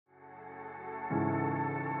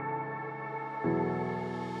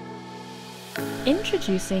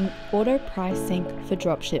Introducing Auto Price Sync for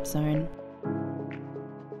Dropshipzone.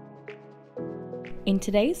 In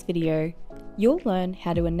today's video, you'll learn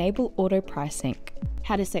how to enable auto price sync,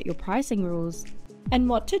 how to set your pricing rules, and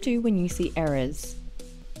what to do when you see errors.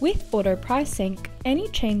 With auto price sync, any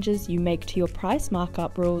changes you make to your price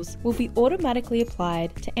markup rules will be automatically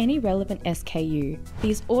applied to any relevant SKU.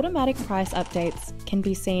 These automatic price updates can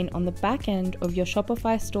be seen on the back end of your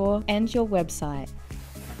Shopify store and your website.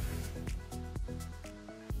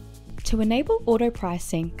 To enable auto price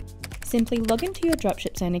sync, simply log into your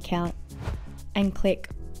Dropshipzone account and click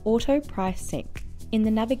Auto Price Sync in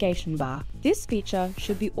the navigation bar. This feature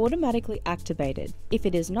should be automatically activated. If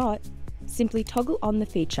it is not, simply toggle on the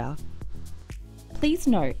feature. Please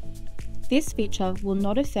note, this feature will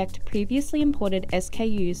not affect previously imported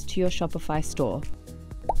SKUs to your Shopify store.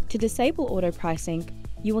 To disable auto price sync,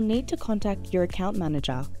 you will need to contact your account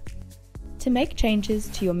manager. To make changes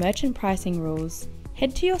to your merchant pricing rules,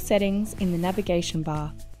 head to your settings in the navigation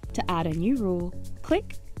bar. To add a new rule,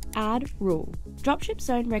 click Add Rule.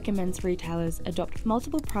 Dropshipzone recommends retailers adopt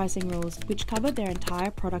multiple pricing rules which cover their entire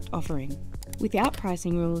product offering. Without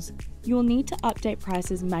pricing rules, you will need to update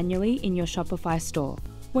prices manually in your Shopify store.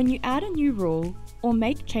 When you add a new rule or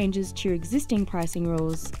make changes to your existing pricing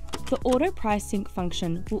rules, the Auto Price Sync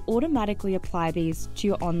function will automatically apply these to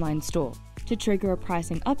your online store. To trigger a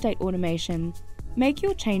pricing update automation, make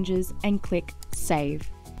your changes and click Save.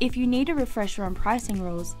 If you need a refresher on pricing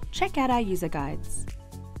rules, check out our user guides.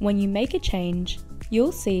 When you make a change,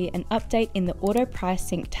 you'll see an update in the Auto Price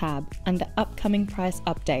Sync tab under Upcoming Price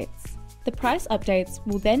Updates. The price updates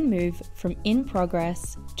will then move from in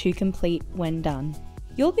progress to complete when done.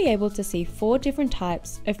 You'll be able to see 4 different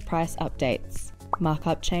types of price updates: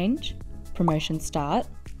 markup change, promotion start,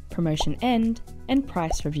 promotion end, and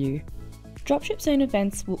price review. Dropshipzone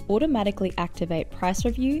events will automatically activate price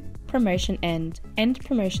review, promotion end, and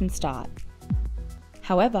promotion start.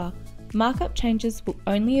 However, markup changes will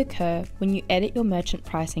only occur when you edit your merchant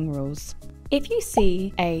pricing rules. If you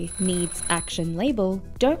see a Needs Action label,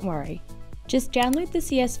 don't worry. Just download the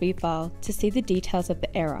CSV file to see the details of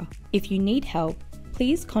the error. If you need help,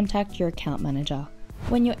 please contact your account manager.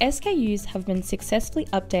 When your SKUs have been successfully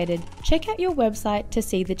updated, check out your website to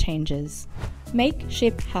see the changes. Make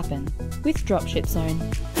ship happen with Dropshipzone.